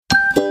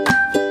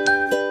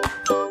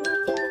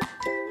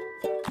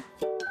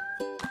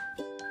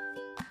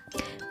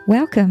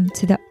Welcome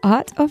to the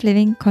Art of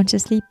Living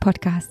Consciously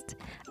podcast,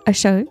 a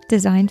show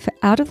designed for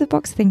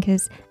out-of-the-box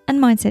thinkers and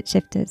mindset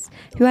shifters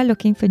who are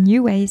looking for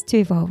new ways to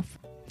evolve.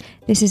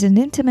 This is an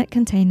intimate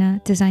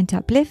container designed to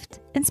uplift,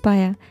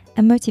 inspire,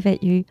 and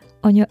motivate you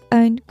on your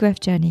own growth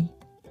journey.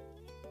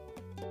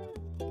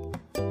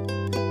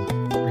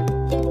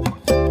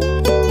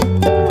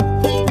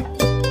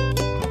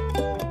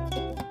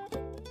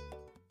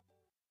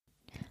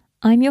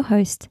 I'm your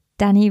host,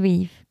 Danny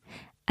Reeve.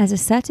 As a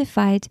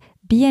certified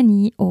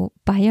BNE or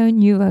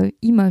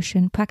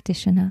Bio-Neuro-Emotion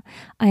practitioner,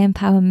 I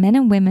empower men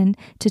and women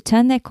to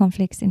turn their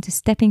conflicts into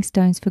stepping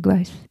stones for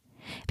growth.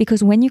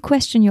 Because when you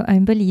question your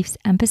own beliefs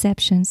and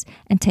perceptions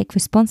and take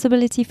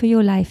responsibility for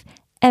your life,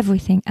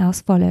 everything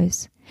else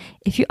follows.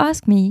 If you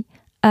ask me,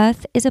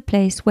 Earth is a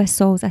place where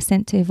souls are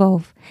sent to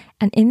evolve,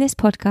 and in this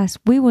podcast,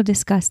 we will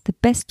discuss the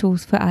best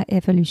tools for our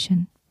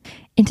evolution.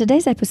 In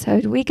today's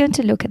episode, we're going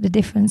to look at the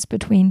difference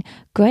between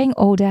growing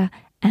older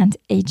and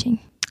aging.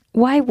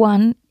 Why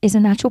one is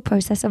a natural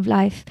process of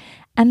life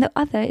and the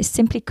other is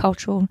simply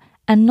cultural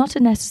and not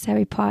a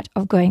necessary part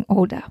of growing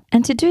older.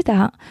 And to do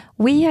that,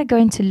 we are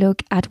going to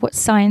look at what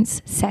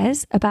science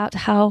says about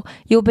how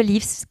your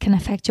beliefs can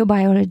affect your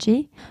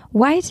biology,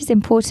 why it is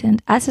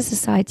important as a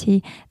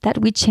society that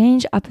we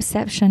change our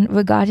perception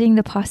regarding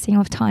the passing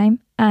of time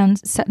and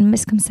certain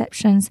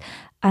misconceptions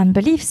and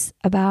beliefs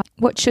about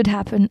what should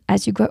happen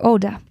as you grow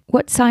older,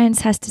 what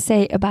science has to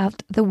say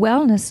about the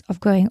wellness of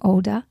growing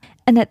older,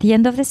 and at the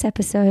end of this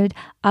episode,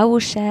 I will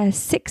share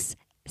 6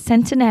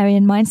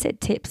 centenarian mindset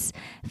tips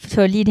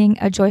for leading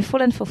a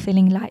joyful and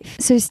fulfilling life.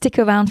 So stick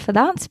around for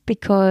that,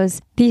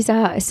 because these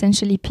are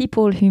essentially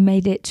people who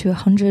made it to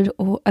 100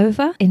 or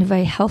over in a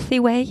very healthy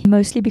way,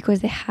 mostly because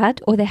they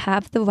had or they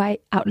have the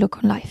right outlook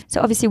on life.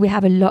 So obviously we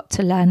have a lot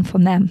to learn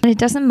from them. And it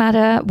doesn't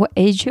matter what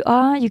age you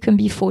are. You can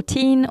be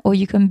 14 or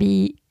you can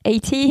be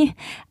 80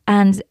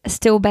 and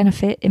still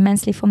benefit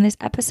immensely from this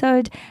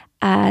episode,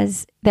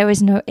 as there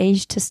is no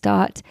age to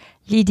start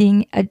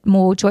leading a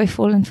more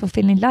joyful and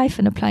fulfilling life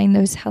and applying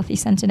those healthy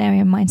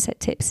centenarian mindset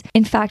tips.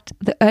 In fact,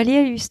 the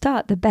earlier you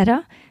start, the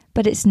better,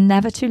 but it's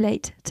never too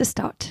late to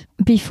start.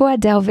 Before I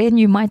delve in,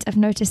 you might have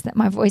noticed that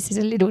my voice is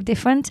a little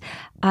different.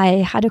 I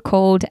had a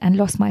cold and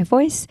lost my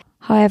voice.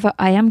 However,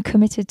 I am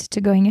committed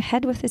to going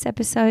ahead with this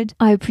episode.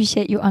 I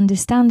appreciate your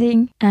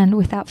understanding, and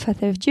without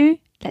further ado,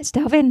 let's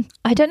delve in.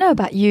 I don't know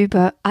about you,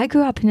 but I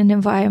grew up in an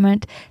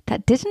environment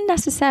that didn't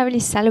necessarily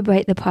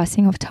celebrate the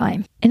passing of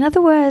time. In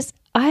other words,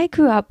 I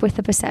grew up with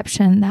the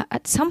perception that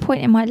at some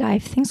point in my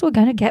life, things were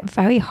going to get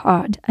very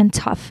hard and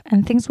tough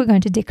and things were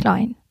going to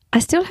decline. I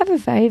still have a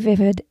very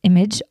vivid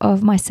image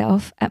of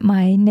myself at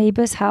my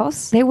neighbor's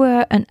house. They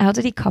were an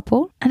elderly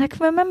couple, and I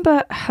can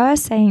remember her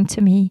saying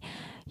to me,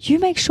 "You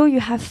make sure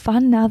you have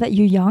fun now that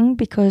you're young,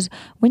 because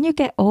when you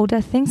get older,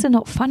 things are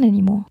not fun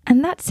anymore."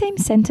 And that same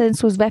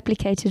sentence was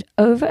replicated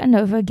over and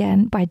over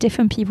again by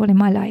different people in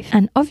my life.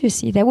 And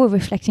obviously they were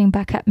reflecting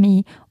back at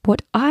me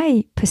what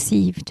I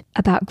perceived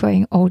about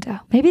growing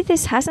older. Maybe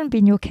this hasn't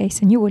been your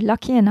case and you were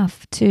lucky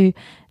enough to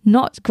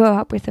not grow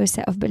up with those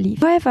set of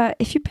beliefs. However,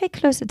 if you pay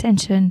close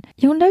attention,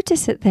 you'll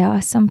notice that there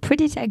are some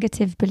pretty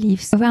negative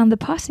beliefs around the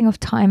passing of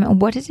time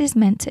and what it is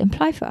meant to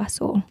imply for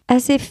us all.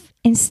 As if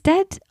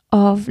instead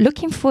of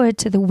looking forward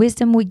to the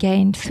wisdom we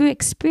gained through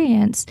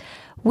experience,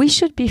 we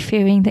should be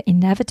fearing the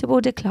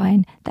inevitable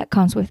decline that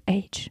comes with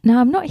age.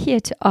 Now, I'm not here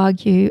to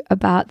argue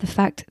about the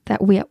fact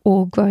that we are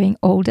all growing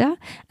older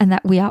and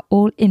that we are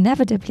all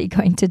inevitably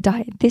going to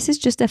die. This is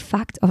just a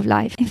fact of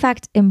life. In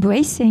fact,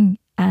 embracing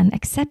and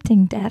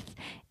accepting death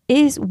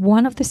is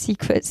one of the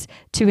secrets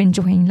to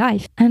enjoying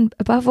life, and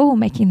above all,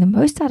 making the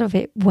most out of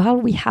it while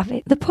we have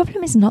it. The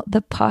problem is not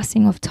the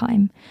passing of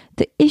time.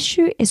 The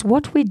issue is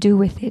what we do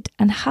with it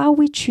and how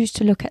we choose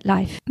to look at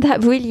life.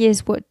 That really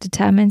is what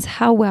determines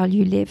how well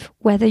you live,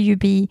 whether you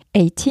be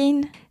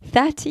 18,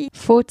 30,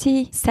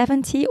 40,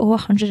 70, or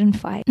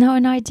 105. Now,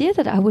 an idea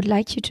that I would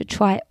like you to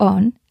try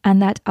on,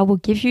 and that I will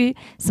give you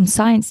some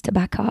science to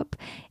back up,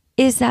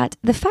 is that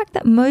the fact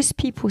that most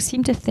people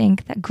seem to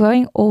think that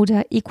growing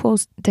older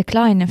equals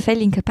decline and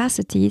failing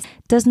capacities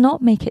does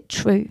not make it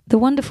true. The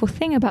wonderful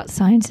thing about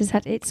science is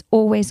that it's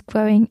always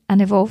growing and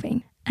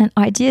evolving, and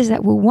ideas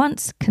that were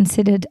once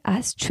considered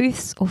as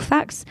truths or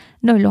facts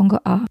no longer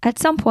are. At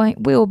some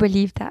point, we all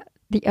believed that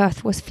the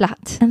earth was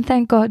flat, and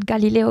thank God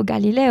Galileo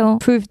Galilei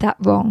proved that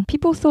wrong.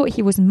 People thought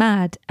he was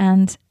mad,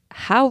 and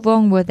how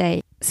wrong were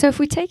they? So if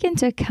we take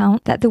into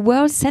account that the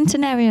world's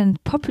centenarian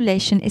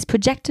population is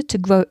projected to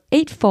grow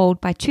 8-fold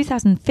by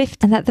 2050,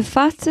 and that the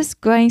fastest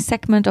growing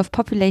segment of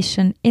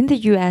population in the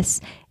US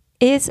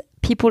is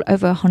people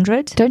over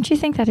 100, don't you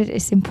think that it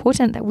is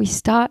important that we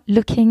start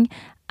looking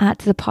at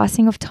the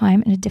passing of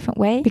time in a different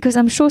way? Because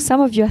I'm sure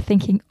some of you are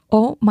thinking,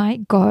 oh my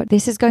God,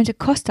 this is going to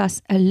cost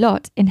us a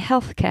lot in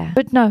healthcare.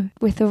 But no,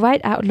 with the right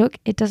outlook,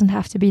 it doesn't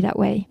have to be that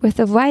way. With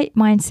the right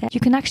mindset, you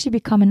can actually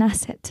become an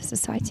asset to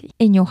society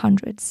in your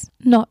hundreds,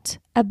 not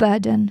a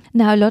burden.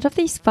 Now, a lot of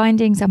these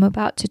findings I'm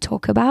about to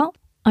talk about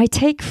I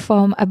take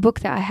from a book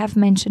that I have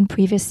mentioned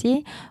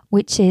previously,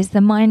 which is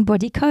The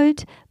Mind-Body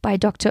Code by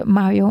Dr.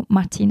 Mario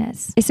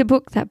Martinez. It's a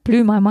book that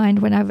blew my mind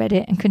when I read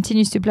it and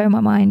continues to blow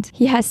my mind.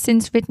 He has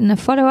since written a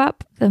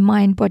follow-up, The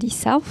Mind, Body,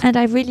 Self, and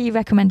I really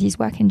recommend his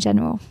work in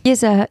general. He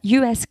is a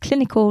US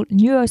clinical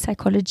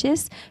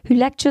neuropsychologist who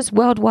lectures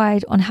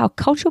worldwide on how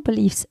cultural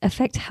beliefs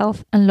affect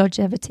health and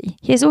longevity.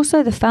 He is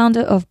also the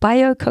founder of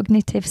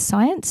Biocognitive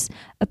Science,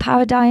 a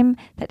paradigm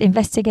that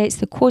investigates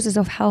the causes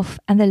of health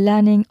and the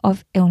learning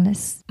of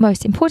illness.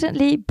 Most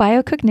importantly,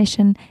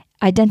 biocognition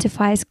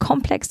identifies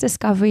complex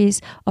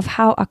discoveries of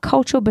how our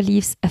cultural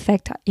beliefs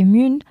affect our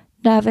immune,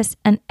 nervous,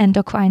 and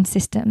endocrine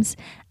systems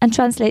and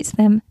translates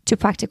them to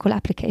practical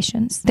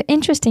applications. The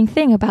interesting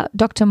thing about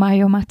Dr.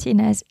 Mario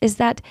Martinez is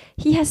that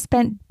he has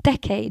spent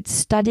decades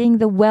studying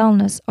the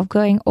wellness of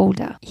growing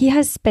older. He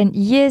has spent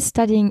years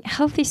studying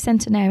healthy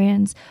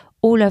centenarians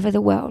all over the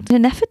world in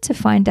an effort to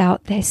find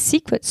out their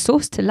secret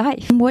source to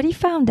life. And what he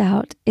found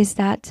out is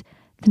that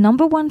the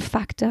number one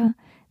factor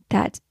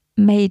that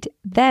made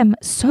them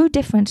so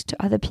different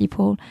to other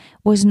people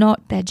was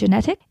not their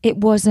genetic, it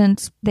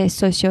wasn't their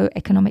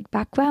socioeconomic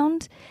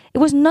background, it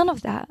was none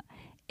of that.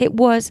 It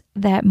was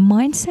their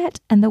mindset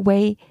and the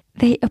way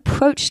they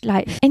approached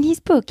life. In his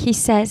book, he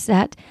says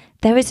that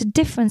there is a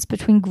difference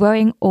between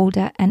growing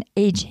older and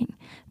aging.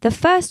 The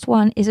first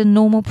one is a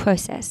normal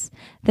process,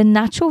 the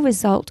natural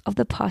result of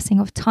the passing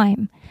of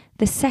time.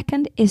 The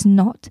second is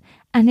not,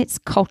 and it's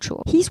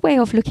cultural. His way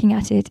of looking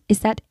at it is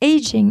that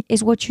aging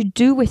is what you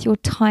do with your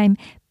time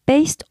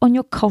based on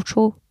your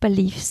cultural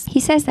beliefs. He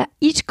says that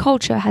each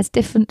culture has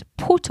different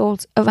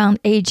portals around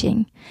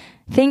aging.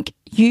 Think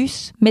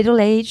youth, middle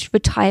age,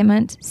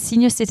 retirement,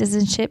 senior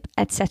citizenship,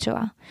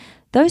 etc.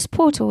 Those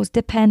portals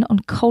depend on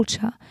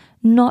culture,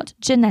 not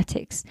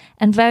genetics,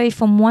 and vary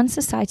from one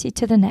society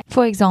to the next.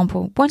 For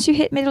example, once you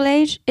hit middle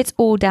age, it's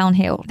all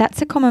downhill.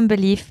 That's a common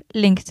belief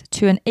linked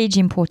to an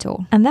aging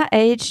portal. And that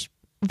age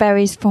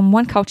varies from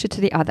one culture to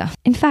the other.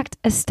 In fact,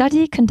 a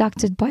study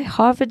conducted by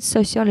Harvard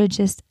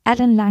sociologist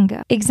Ellen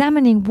Langer,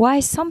 examining why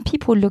some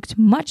people looked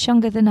much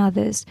younger than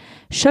others,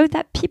 showed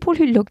that people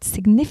who looked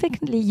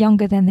significantly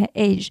younger than their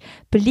age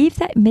believed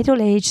that middle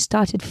age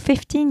started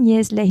 15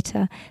 years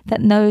later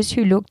than those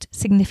who looked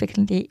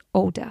significantly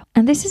older.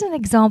 And this is an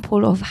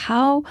example of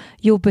how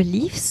your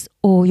beliefs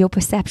or your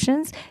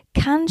perceptions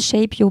can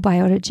shape your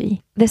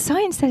biology. The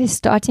science that is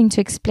starting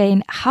to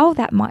explain how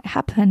that might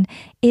happen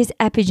is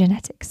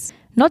epigenetics.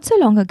 Not so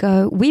long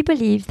ago, we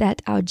believed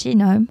that our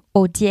genome,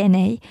 or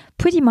DNA,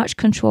 pretty much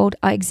controlled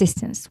our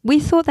existence.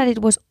 We thought that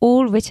it was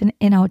all written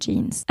in our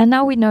genes. And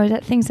now we know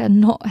that things are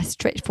not as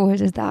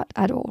straightforward as that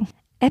at all.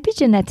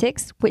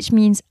 Epigenetics, which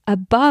means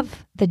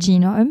above the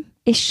genome,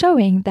 is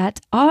showing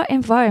that our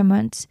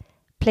environment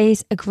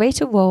plays a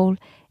greater role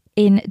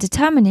in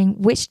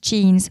determining which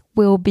genes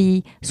will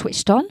be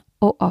switched on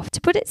or off. To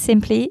put it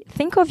simply,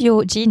 think of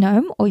your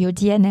genome or your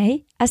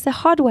DNA as the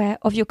hardware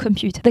of your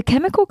computer. The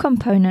chemical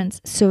components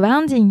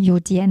surrounding your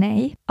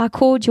DNA are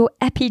called your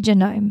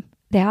epigenome.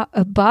 They are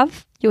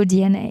above your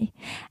DNA,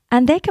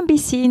 and they can be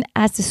seen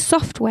as the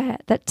software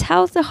that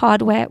tells the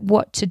hardware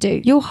what to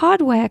do. Your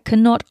hardware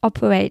cannot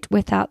operate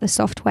without the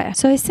software.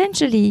 So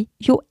essentially,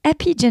 your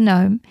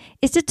epigenome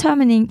is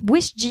determining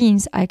which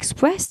genes are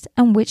expressed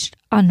and which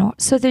are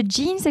not. So the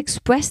genes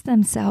express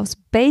themselves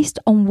based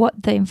on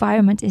what the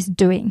environment is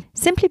doing.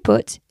 Simply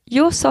put,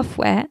 your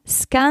software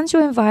scans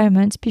your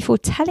environment before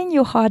telling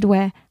your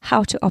hardware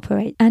how to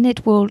operate, and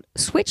it will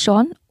switch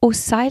on or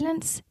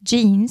silence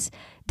genes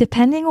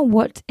depending on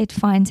what it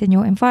finds in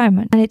your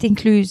environment. And it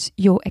includes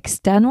your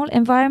external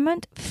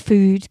environment,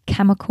 food,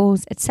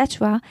 chemicals,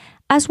 etc.,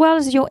 as well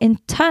as your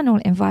internal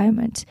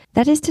environment.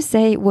 That is to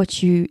say,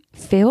 what you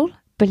feel,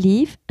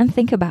 believe, and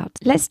think about.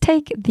 Let's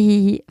take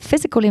the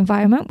physical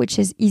environment, which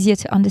is easier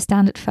to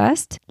understand at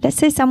first. Let's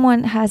say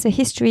someone has a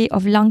history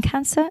of lung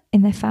cancer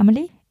in their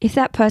family. If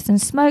that person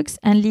smokes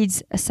and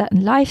leads a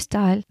certain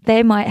lifestyle,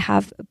 they might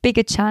have a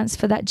bigger chance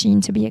for that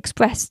gene to be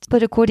expressed.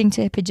 But according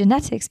to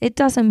epigenetics, it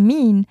doesn't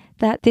mean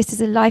that this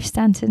is a life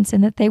sentence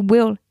and that they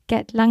will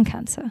get lung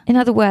cancer. In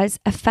other words,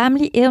 a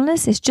family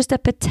illness is just a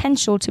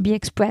potential to be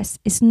expressed.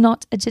 It's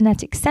not a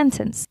genetic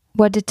sentence.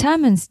 What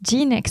determines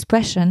gene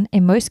expression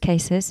in most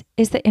cases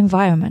is the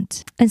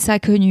environment. And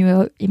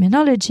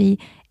psychoneuroimmunology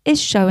is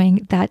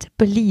showing that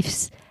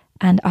beliefs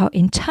and our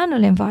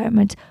internal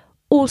environment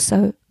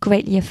also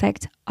greatly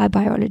affect our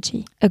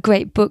biology. A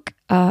great book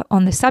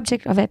on the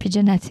subject of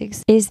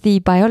epigenetics is The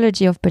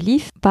Biology of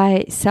Belief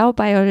by cell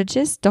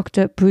biologist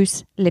Dr.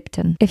 Bruce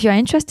Lipton. If you're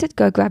interested,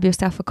 go grab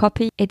yourself a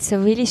copy. It's a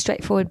really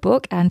straightforward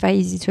book and very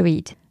easy to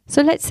read.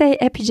 So let's say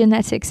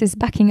epigenetics is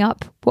backing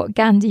up what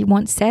Gandhi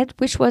once said,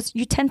 which was,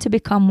 you tend to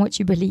become what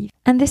you believe.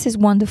 And this is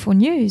wonderful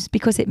news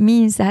because it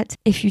means that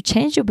if you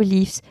change your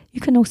beliefs,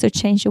 you can also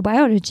change your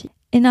biology.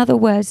 In other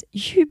words,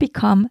 you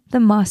become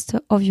the master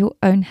of your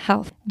own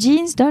health.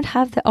 Genes don't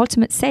have the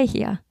ultimate say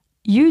here.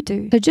 You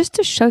do. So just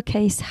to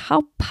showcase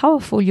how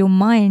powerful your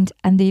mind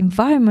and the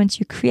environment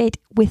you create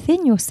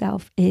within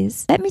yourself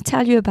is, let me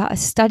tell you about a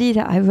study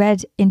that I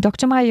read in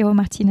Dr. Mario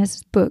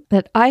Martinez's book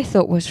that I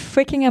thought was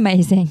freaking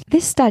amazing.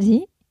 This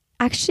study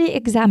actually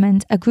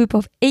examined a group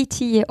of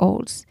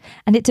 80-year-olds,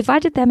 and it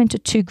divided them into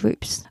two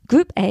groups.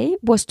 Group A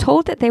was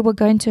told that they were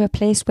going to a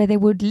place where they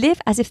would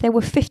live as if they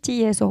were 50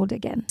 years old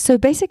again. So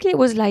basically it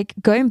was like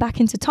going back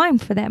into time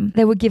for them.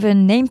 They were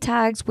given name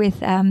tags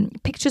with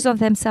pictures of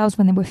themselves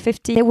when they were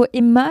 50. They were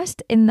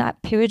immersed in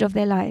that period of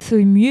their life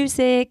through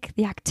music,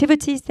 the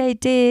activities they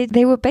did.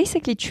 They were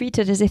basically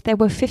treated as if they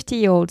were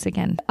 50-year-olds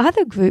again. The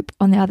other group,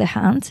 on the other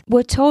hand,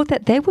 were told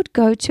that they would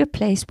go to a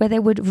place where they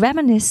would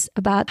reminisce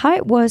about how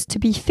it was to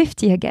be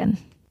 50 again.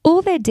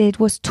 All they did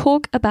was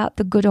talk about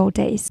the good old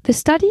days. The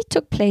study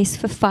took place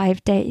for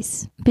 5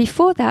 days.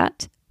 Before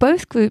that,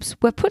 both groups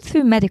were put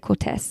through medical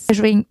tests,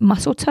 measuring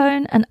muscle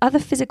tone and other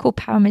physical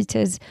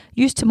parameters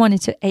used to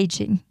monitor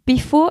aging.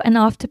 Before and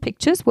after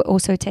pictures were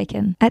also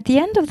taken. At the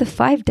end of the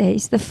 5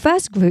 days, the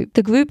first group,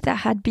 the group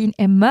that had been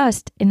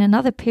immersed in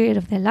another period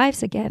of their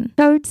lives again,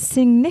 showed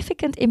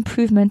significant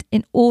improvement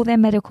in all their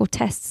medical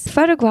tests.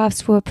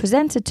 Photographs were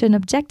presented to an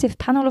objective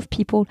panel of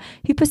people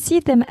who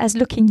perceived them as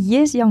looking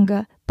years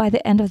younger by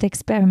the end of the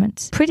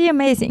experiment. Pretty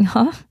amazing,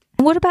 huh?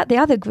 And what about the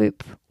other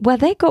group? Well,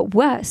 they got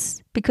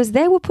worse because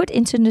they were put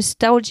into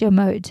nostalgia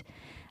mode.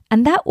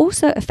 And that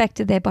also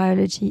affected their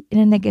biology in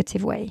a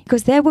negative way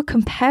because they were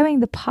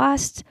comparing the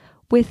past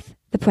with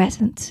the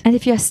present. And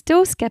if you're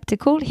still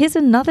skeptical, here's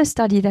another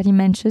study that he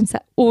mentions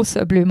that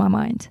also blew my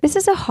mind. This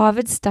is a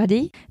Harvard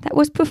study that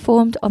was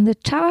performed on the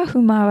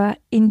Tarahumara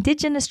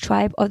indigenous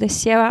tribe of the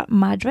Sierra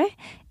Madre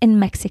in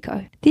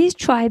Mexico. These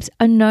tribes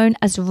are known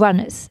as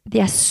runners.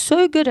 They are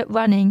so good at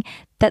running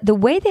that the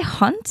way they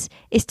hunt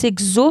is to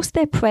exhaust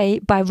their prey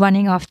by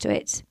running after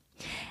it.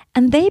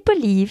 And they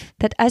believe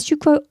that as you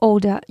grow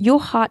older, your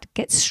heart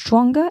gets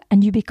stronger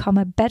and you become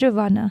a better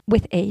runner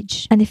with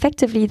age. And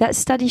effectively, that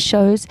study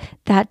shows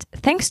that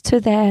thanks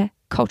to their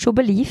cultural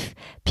belief,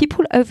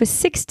 people over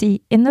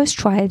 60 in those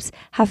tribes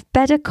have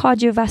better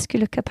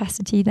cardiovascular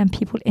capacity than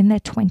people in their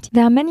 20s.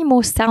 There are many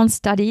more sound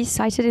studies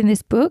cited in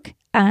this book,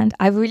 and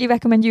I really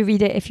recommend you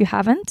read it if you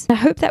haven't. I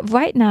hope that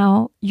right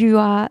now you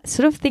are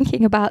sort of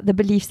thinking about the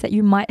beliefs that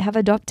you might have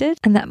adopted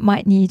and that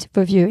might need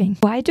reviewing.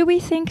 Why do we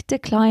think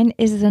decline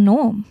is the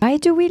norm? Why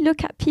do we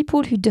look at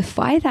people who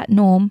defy that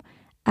norm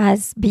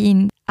as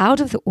being out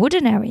of the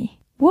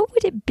ordinary? What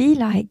would it be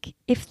like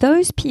if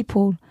those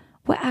people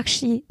were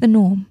actually the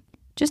norm?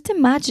 Just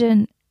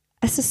imagine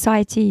a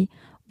society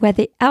where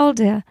the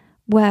elder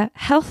were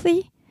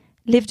healthy,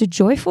 lived a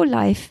joyful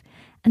life,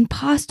 and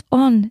passed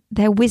on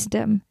their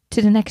wisdom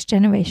to the next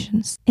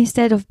generations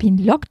instead of being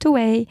locked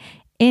away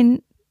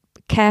in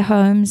care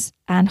homes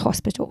and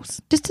hospitals.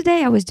 Just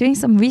today I was doing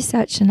some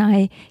research and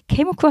I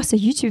came across a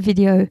YouTube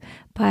video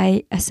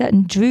by a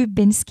certain Drew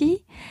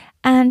Binsky,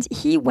 and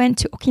he went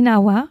to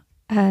Okinawa,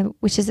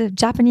 which is a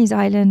Japanese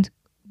island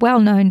well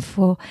known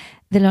for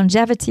the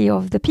longevity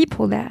of the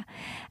people there.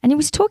 And he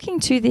was talking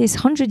to this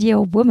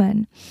 100-year-old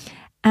woman,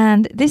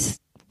 and this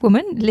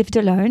woman lived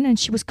alone and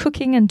she was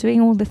cooking and doing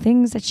all the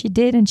things that she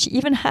did, and she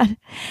even had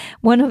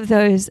one of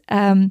those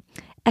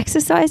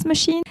exercise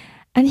machines.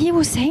 And he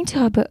was saying to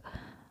her, but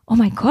oh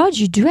my God,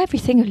 you do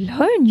everything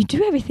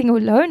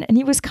alone, and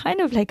he was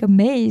kind of like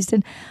amazed,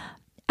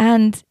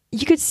 and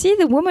you could see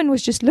the woman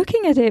was just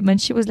looking at him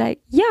and she was like,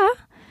 yeah,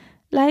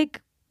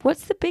 like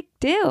what's the big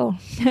deal?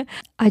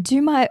 I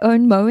do my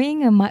own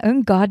mowing and my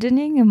own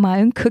gardening and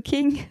my own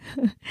cooking.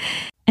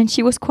 And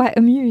she was quite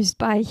amused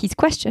by his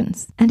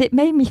questions. And it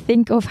made me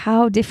think of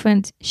how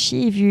different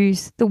she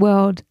views the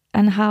world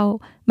and how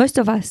most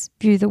of us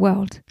view the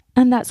world.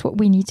 And that's what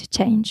we need to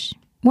change.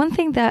 One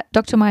thing that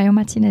Dr. Mario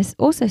Martinez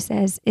also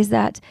says is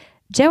that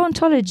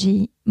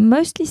gerontology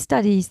mostly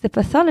studies the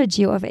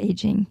pathology of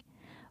aging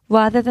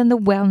rather than the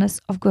wellness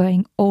of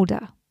growing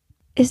older.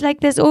 It's like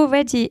there's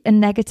already a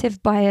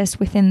negative bias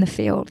within the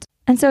field.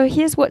 And so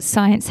here's what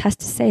science has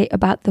to say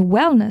about the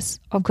wellness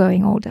of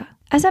growing older.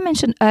 As I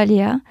mentioned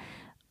earlier,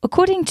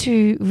 according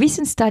to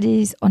recent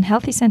studies on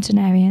healthy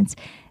centenarians,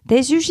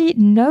 there's usually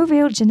no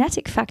real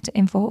genetic factor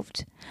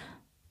involved.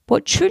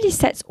 What truly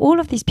sets all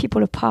of these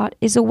people apart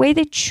is the way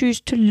they choose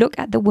to look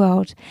at the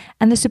world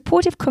and the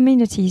supportive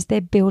communities they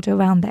build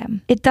around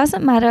them. It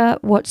doesn't matter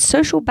what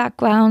social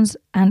backgrounds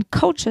and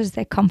cultures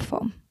they come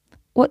from.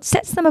 What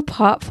sets them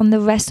apart from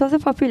the rest of the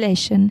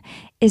population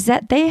is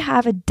that they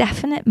have a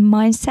definite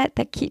mindset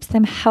that keeps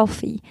them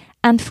healthy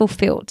and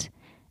fulfilled.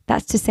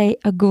 That's to say,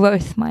 a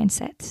growth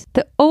mindset.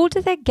 The older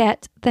they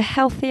get, the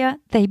healthier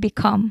they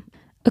become.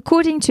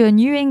 According to a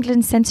New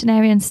England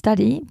centenarian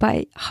study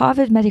by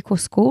Harvard Medical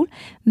School,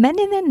 men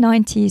in their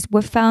 90s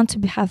were found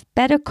to have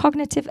better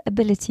cognitive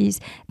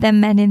abilities than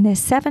men in their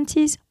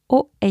 70s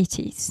or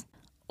 80s.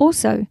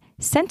 Also,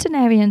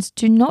 centenarians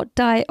do not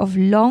die of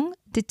long,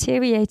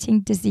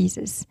 deteriorating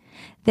diseases.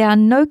 There are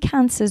no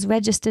cancers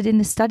registered in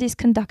the studies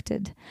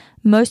conducted.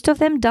 Most of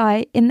them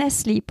die in their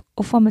sleep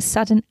or from a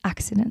sudden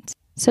accident.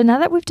 So now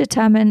that we've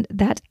determined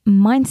that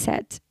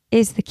mindset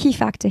is the key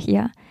factor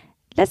here,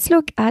 let's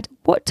look at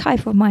what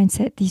type of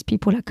mindset these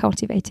people are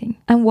cultivating.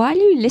 And while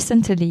you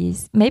listen to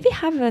these, maybe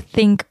have a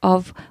think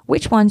of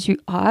which ones you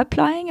are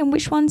applying and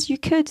which ones you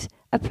could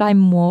apply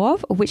more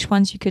of, or which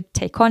ones you could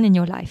take on in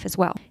your life as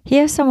well.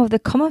 Here are some of the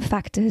common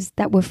factors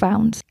that were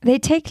found. They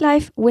take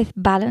life with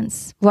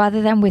balance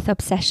rather than with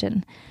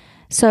obsession.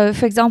 So,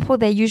 for example,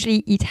 they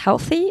usually eat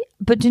healthy,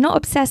 but do not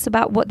obsess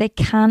about what they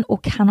can or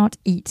cannot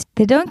eat.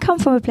 They don't come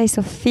from a place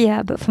of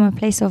fear, but from a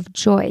place of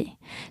joy.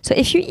 So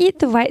if you eat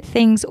the right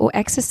things or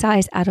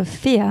exercise out of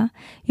fear,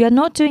 you are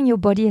not doing your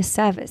body a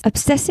service.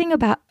 Obsessing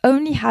about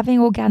only having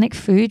organic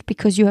food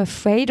because you're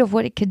afraid of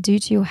what it could do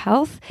to your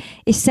health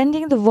is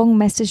sending the wrong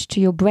message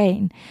to your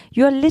brain.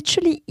 You are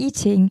literally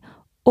eating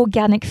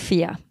organic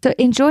fear. So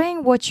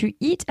enjoying what you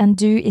eat and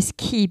do is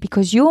key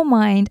because your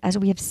mind, as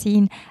we have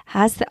seen,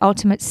 has the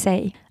ultimate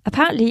say.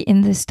 Apparently,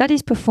 in the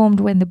studies performed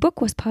when the book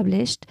was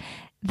published,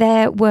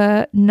 there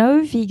were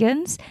no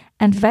vegans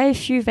and very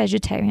few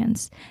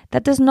vegetarians.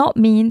 That does not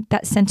mean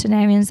that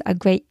centenarians are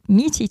great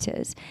meat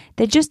eaters.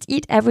 They just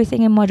eat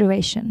everything in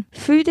moderation.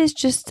 Food is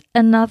just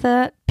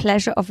another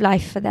pleasure of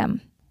life for them.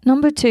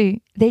 Number 2,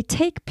 they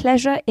take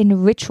pleasure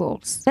in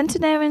rituals.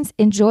 Centenarians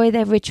enjoy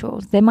their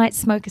rituals. They might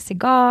smoke a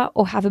cigar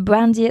or have a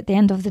brandy at the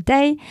end of the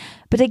day,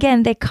 but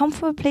again, they come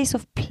from a place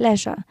of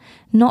pleasure,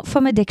 not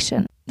from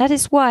addiction. That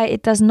is why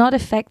it does not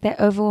affect their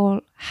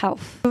overall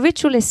health. A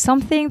ritual is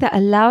something that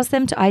allows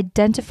them to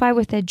identify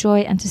with their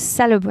joy and to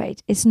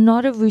celebrate. It's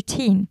not a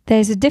routine.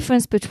 There's a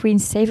difference between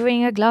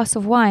savoring a glass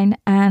of wine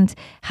and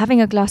having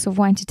a glass of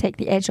wine to take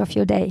the edge off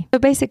your day. So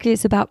basically,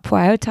 it's about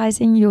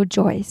prioritizing your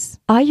joys.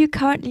 Are you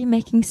currently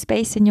making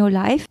space in your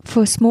life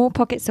for small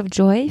pockets of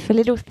joy, for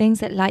little things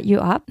that light you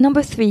up?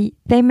 Number 3,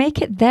 they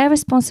make it their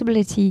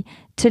responsibility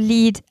to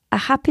lead a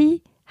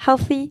happy,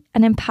 healthy,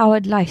 and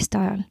empowered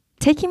lifestyle.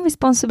 Taking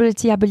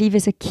responsibility, I believe,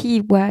 is a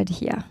key word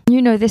here.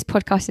 You know, this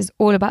podcast is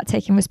all about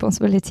taking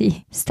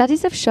responsibility.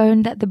 Studies have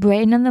shown that the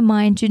brain and the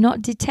mind do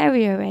not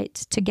deteriorate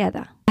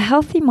together. A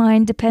healthy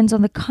mind depends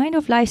on the kind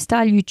of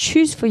lifestyle you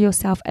choose for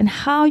yourself and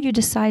how you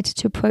decide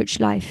to approach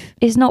life.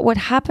 It's not what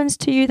happens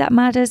to you that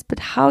matters, but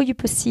how you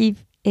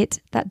perceive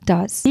it that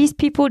does. These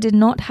people did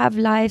not have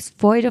lives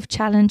void of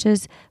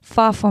challenges,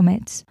 far from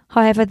it.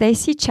 However, they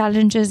see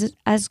challenges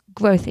as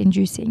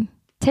growth-inducing.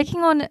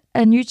 Taking on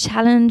a new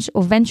challenge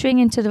or venturing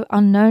into the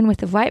unknown with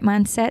the right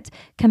mindset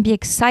can be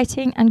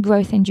exciting and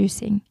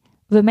growth-inducing.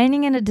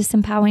 Remaining in a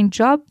disempowering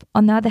job,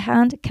 on the other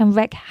hand, can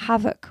wreak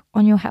havoc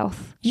on your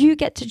health. You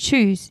get to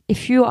choose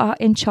if you are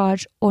in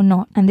charge or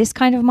not. And this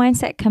kind of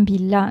mindset can be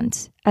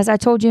learned. As I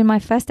told you in my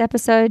first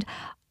episode,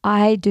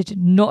 I did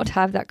not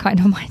have that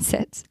kind of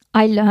mindset.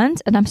 I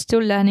learned, and I'm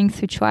still learning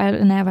through trial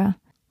and error.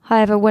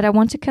 However, what I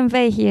want to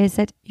convey here is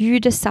that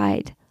you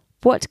decide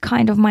what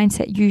kind of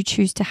mindset you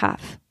choose to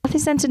have. Healthy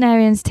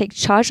centenarians take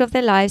charge of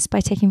their lives by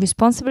taking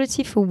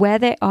responsibility for where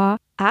they are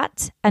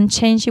at and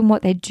changing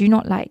what they do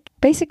not like.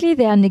 Basically,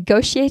 they are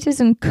negotiators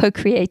and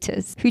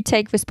co-creators who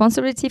take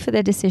responsibility for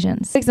their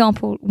decisions. For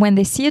example, when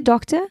they see a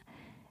doctor,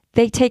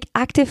 they take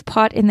active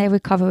part in their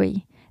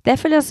recovery. Their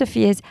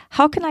philosophy is,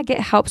 how can I get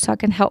help so I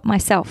can help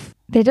myself?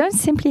 They don't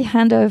simply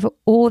hand over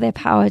all their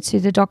power to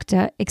the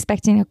doctor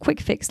expecting a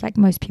quick fix like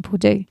most people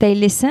do. They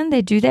listen,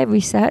 they do their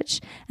research,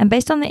 and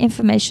based on the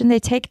information, they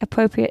take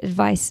appropriate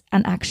advice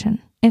and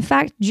action. In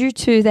fact, due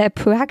to their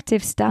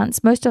proactive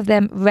stance, most of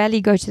them rarely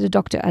go to the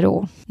doctor at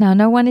all. Now,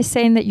 no one is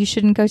saying that you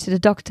shouldn't go to the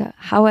doctor.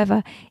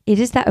 However, it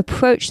is that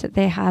approach that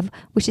they have,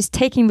 which is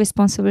taking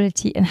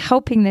responsibility and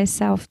helping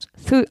themselves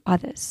through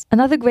others.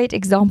 Another great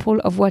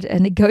example of what a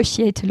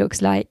negotiator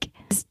looks like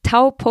is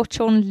Tao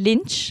Porchon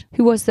Lynch,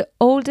 who was the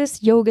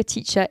oldest yoga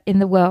teacher in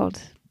the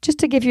world. Just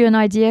to give you an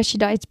idea, she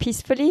died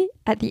peacefully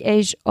at the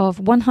age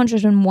of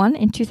 101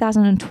 in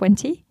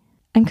 2020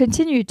 and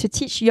continued to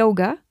teach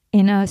yoga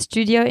in a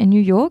studio in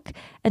New York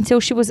until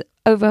she was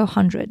over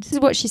 100. This is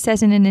what she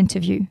says in an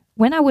interview.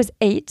 When I was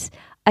 8,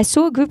 I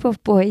saw a group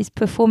of boys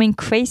performing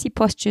crazy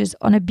postures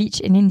on a beach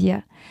in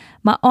India.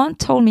 My aunt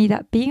told me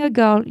that being a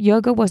girl,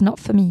 yoga was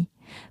not for me.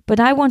 But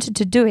I wanted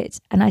to do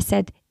it, and I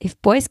said,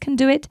 if boys can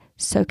do it,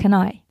 so can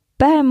I.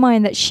 Bear in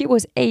mind that she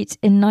was 8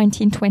 in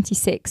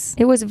 1926.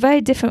 It was a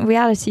very different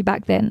reality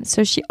back then,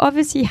 so she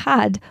obviously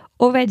had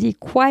already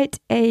quite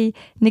a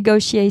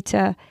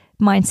negotiator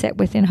mindset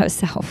within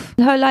herself.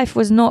 Her life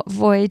was not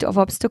void of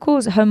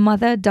obstacles. Her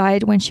mother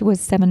died when she was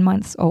 7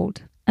 months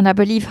old. And I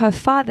believe her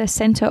father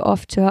sent her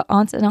off to her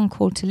aunt and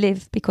uncle to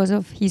live because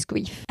of his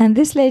grief. And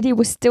this lady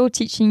was still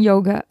teaching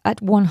yoga at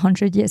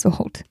 100 years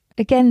old.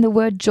 Again, the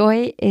word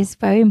joy is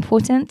very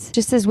important.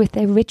 Just as with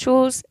their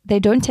rituals, they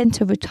don't tend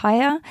to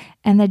retire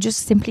and they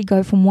just simply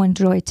go from one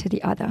joy to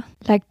the other.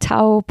 Like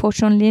Tao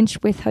Porchon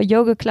Lynch with her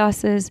yoga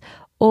classes,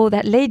 or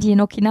that lady in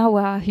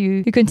Okinawa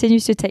who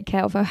continues to take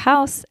care of her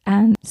house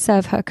and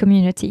serve her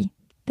community.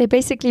 They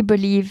basically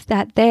believe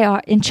that they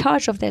are in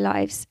charge of their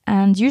lives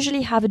and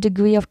usually have a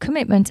degree of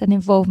commitment and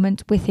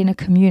involvement within a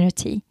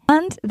community.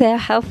 And they're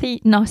healthy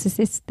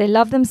narcissists. They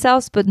love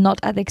themselves, but not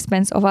at the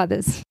expense of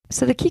others.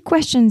 So the key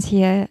questions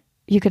here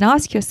you can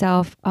ask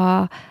yourself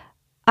are,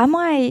 am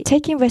I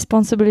taking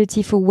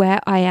responsibility for where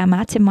I am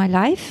at in my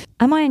life?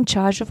 Am I in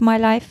charge of my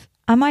life?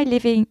 Am I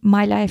living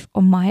my life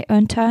on my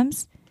own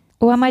terms?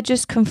 Or am I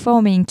just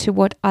conforming to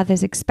what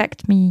others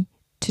expect me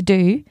to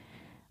do?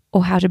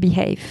 or how to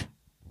behave?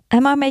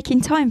 Am I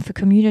making time for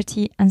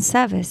community and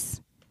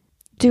service?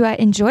 Do I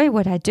enjoy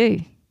what I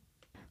do?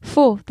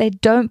 4, they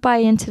don't buy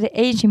into the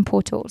aging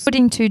portals.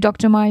 According to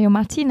Dr. Mario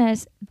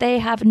Martinez, they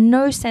have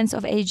no sense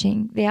of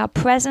aging. They are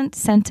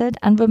present-centered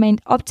and remain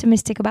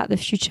optimistic about the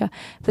future,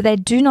 but they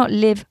do not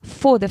live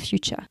for the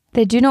future.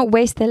 They do not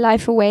waste their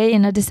life away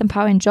in a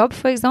disempowering job,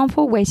 for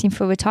example, waiting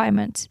for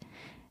retirement.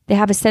 They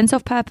have a sense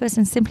of purpose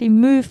and simply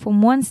move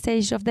from one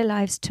stage of their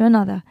lives to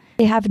another.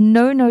 They have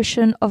no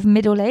notion of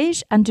middle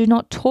age and do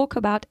not talk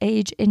about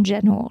age in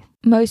general.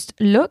 Most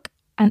look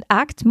and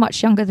act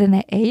much younger than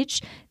their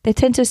age. They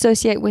tend to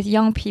associate with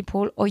young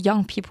people or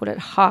young people at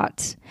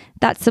heart.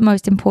 That's the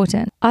most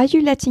important. Are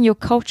you letting your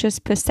culture's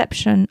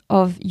perception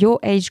of your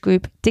age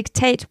group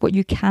dictate what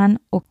you can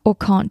or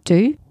can't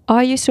do?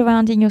 Are you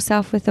surrounding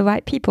yourself with the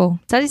right people?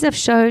 Studies have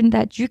shown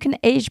that you can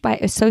age by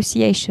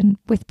association,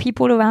 with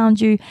people around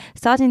you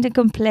starting to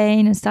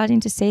complain and starting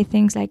to say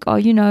things like,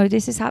 oh,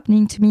 this is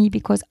happening to me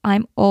because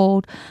I'm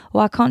old,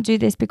 or I can't do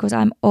this because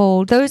I'm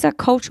old. Those are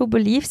cultural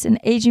beliefs and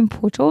aging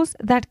portals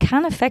that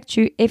can affect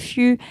you if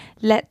you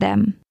let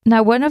them.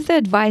 Now, one of the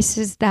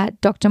advices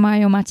that Dr.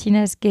 Mario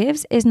Martinez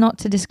gives is not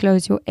to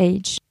disclose your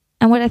age.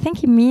 And what I think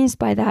he means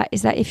by that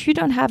is that if you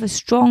don't have a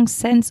strong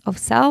sense of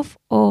self,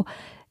 or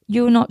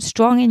you're not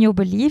strong in your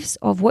beliefs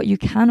of what you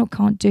can or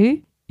can't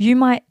do, you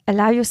might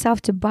allow yourself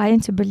to buy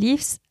into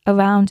beliefs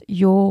around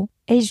your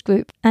age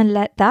group and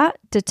let that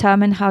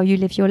determine how you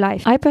live your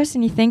life. I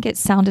personally think it's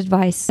sound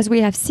advice. As we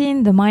have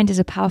seen, the mind is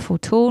a powerful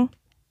tool,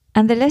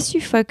 and the less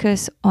you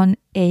focus on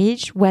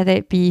age, whether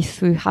it be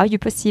through how you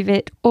perceive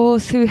it or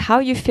through how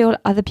you feel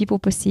other people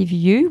perceive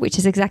you, which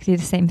is exactly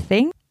the same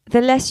thing,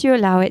 the less you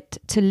allow it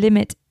to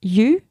limit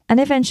you, and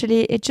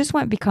eventually it just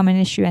won't become an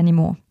issue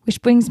anymore.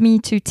 Which brings me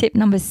to tip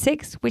number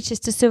 6, which is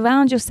to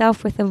surround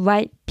yourself with the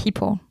right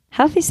people.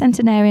 Healthy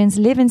centenarians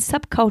live in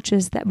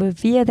subcultures that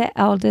revere their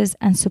elders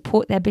and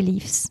support their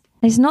beliefs.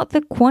 It's not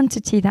the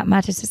quantity that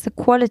matters, it's the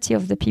quality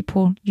of the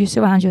people you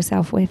surround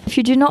yourself with. If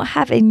you do not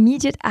have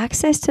immediate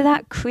access to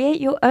that, create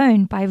your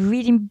own by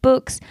reading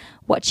books,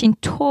 watching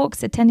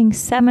talks, attending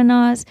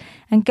seminars,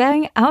 and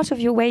going out of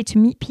your way to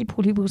meet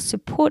people who will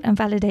support and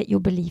validate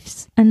your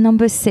beliefs. And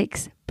number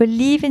 6,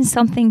 believe in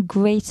something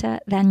greater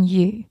than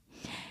you.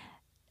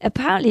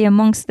 Apparently,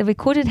 amongst the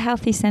recorded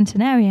healthy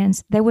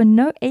centenarians, there were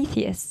no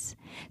atheists.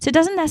 So it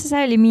doesn't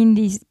necessarily mean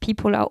these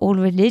people are all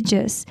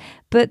religious,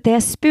 but they're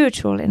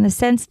spiritual in the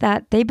sense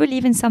that they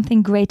believe in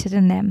something greater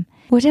than them.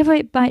 Whatever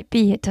it might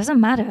be, it doesn't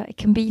matter. It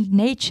can be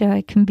nature,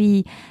 it can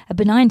be a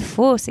benign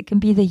force, it can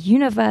be the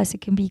universe,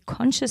 it can be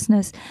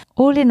consciousness.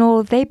 All in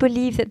all, they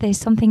believe that there's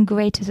something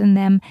greater than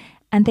them,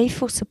 and they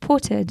feel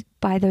supported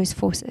by those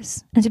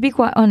forces. And to be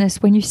quite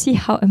honest, when you see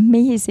how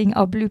amazing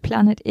our blue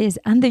planet is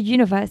and the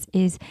universe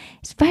is,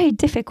 it's very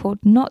difficult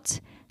not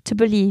to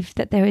believe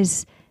that there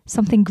is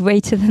something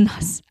greater than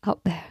us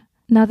out there.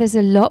 Now, there's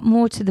a lot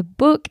more to the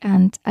book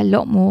and a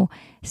lot more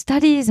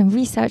studies and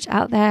research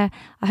out there.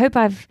 I hope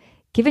I've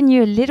given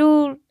you a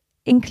little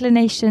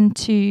inclination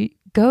to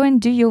go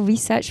and do your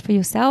research for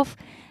yourself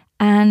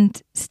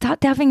and start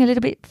delving a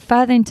little bit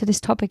further into this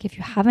topic if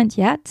you haven't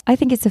yet. I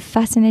think it's a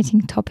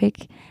fascinating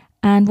topic,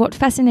 and what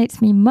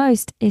fascinates me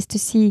most is to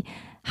see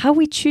how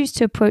we choose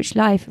to approach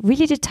life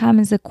really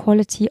determines the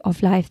quality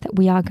of life that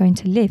we are going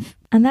to live.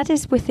 And that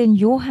is within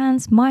your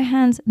hands, my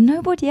hands,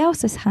 nobody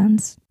else's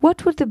hands.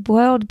 What would the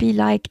world be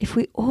like if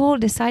we all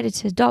decided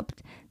to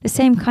adopt the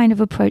same kind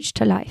of approach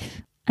to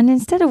life? And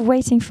instead of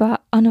waiting for our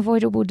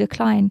unavoidable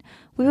decline,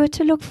 we were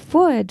to look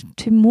forward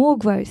to more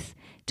growth,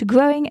 to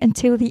growing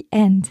until the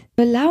end,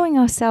 allowing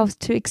ourselves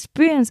to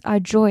experience our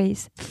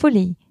joys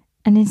fully.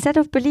 And instead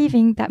of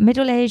believing that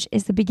middle age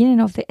is the beginning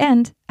of the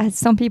end, as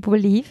some people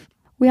believe,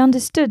 we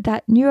understood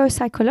that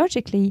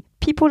neuropsychologically,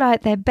 people are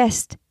at their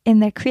best in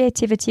their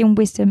creativity and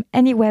wisdom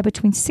anywhere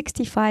between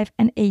 65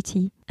 and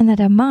 80, and that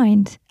our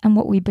mind and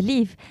what we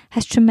believe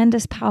has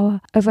tremendous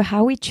power over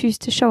how we choose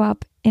to show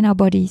up in our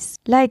bodies.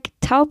 Like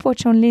Tao Po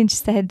Chon Lynch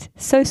said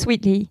so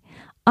sweetly,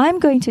 I'm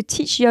going to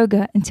teach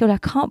yoga until I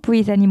can't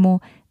breathe anymore,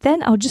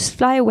 then I'll just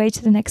fly away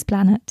to the next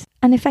planet.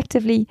 And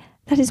effectively,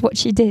 that is what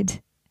she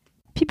did.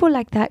 People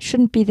like that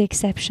shouldn't be the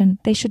exception,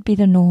 they should be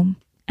the norm.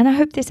 And I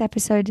hope this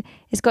episode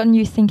has gotten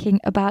you thinking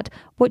about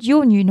what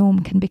your new norm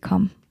can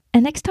become.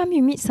 And next time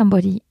you meet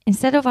somebody,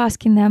 instead of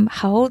asking them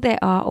how old they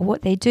are or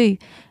what they do,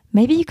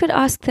 maybe you could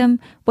ask them,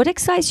 what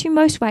excites you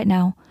most right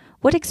now?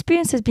 What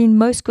experience has been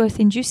most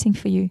growth-inducing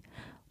for you?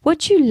 What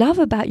do you love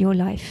about your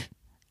life?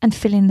 And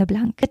fill in the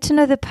blank. Get to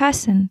know the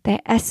person, their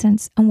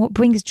essence, and what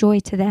brings joy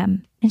to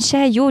them. And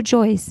share your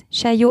joys,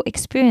 share your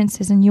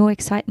experiences and your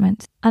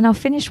excitement. And I'll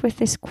finish with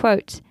this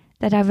quote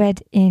that I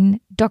read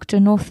in Dr.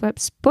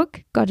 Northrup's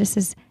book,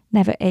 Goddesses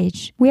Never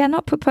Age. We are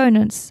not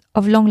proponents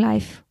of long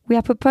life. We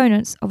are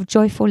proponents of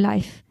joyful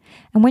life.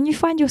 And when you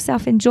find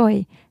yourself in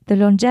joy, the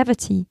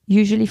longevity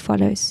usually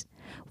follows.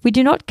 We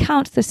do not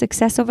count the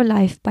success of a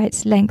life by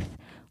its length.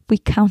 We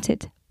count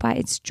it by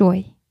its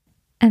joy.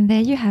 And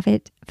there you have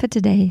it for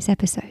today's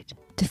episode.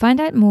 To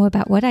find out more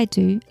about what I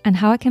do and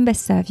how I can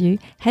best serve you,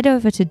 head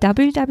over to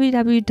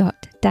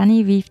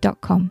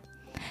www.dannyreeve.com.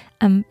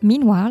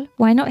 Meanwhile,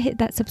 why not hit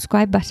that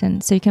subscribe button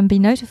so you can be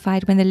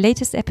notified when the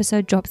latest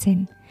episode drops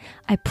in?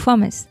 I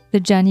promise the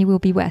journey will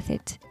be worth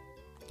it.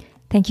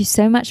 Thank you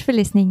so much for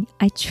listening.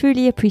 I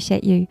truly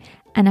appreciate you,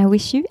 and I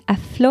wish you a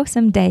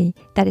flawsome day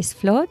that is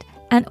flawed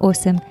and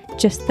awesome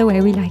just the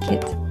way we like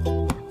it.